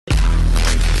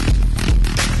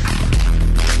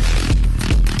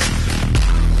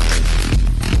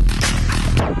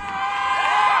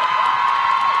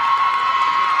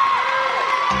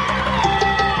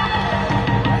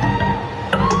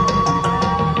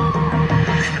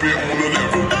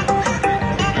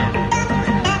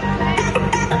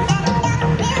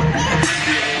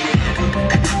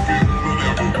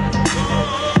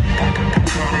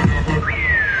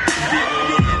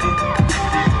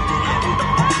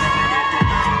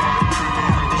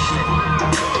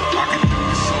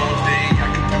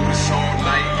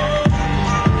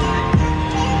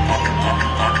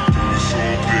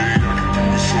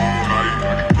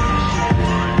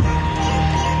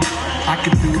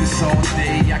this all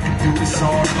day, I can do this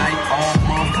all night, all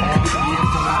month, all year,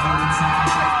 for my whole time.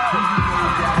 Like, who you know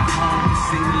that I'm home? You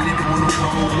see me living on the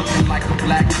road, looking like a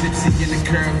black gypsy in a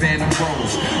caravan of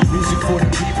rose. Music for the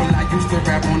people, I used to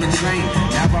rap on the train.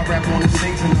 Now I rap on the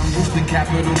stage and I'm used to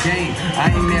capital gain.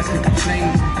 I ain't asking for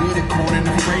change, I'm good at coining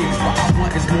the phrase. What I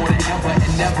want is more than ever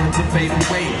and never to fade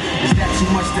away. Is that too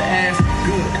much to ask?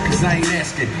 Good, cause I ain't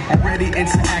asking. Already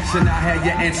into action, I had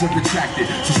your answer retracted.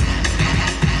 So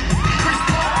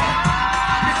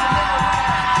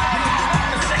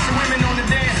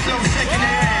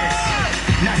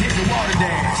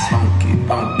funky,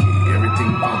 funky,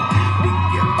 everything funky. Big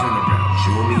girl, turn around,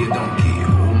 show me a donkey.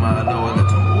 Oh my lord,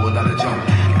 that's a whole lot of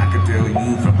junkie. I can tell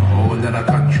you from a whole lot of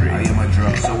country. I am a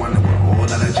drug, so I know a whole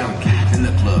lot of junkies. In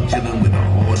the club, chilling with a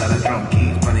whole lot of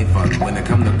drunkies. Funny fun when it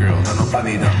come to girls, I know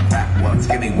plenty dumb. Fat ones,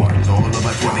 skinny ones, all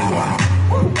over 21.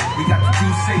 Woo! We got the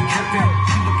two say trippin'.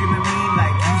 She looking at me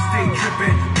like you stay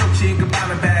trippin'. No, she ain't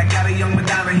about it back.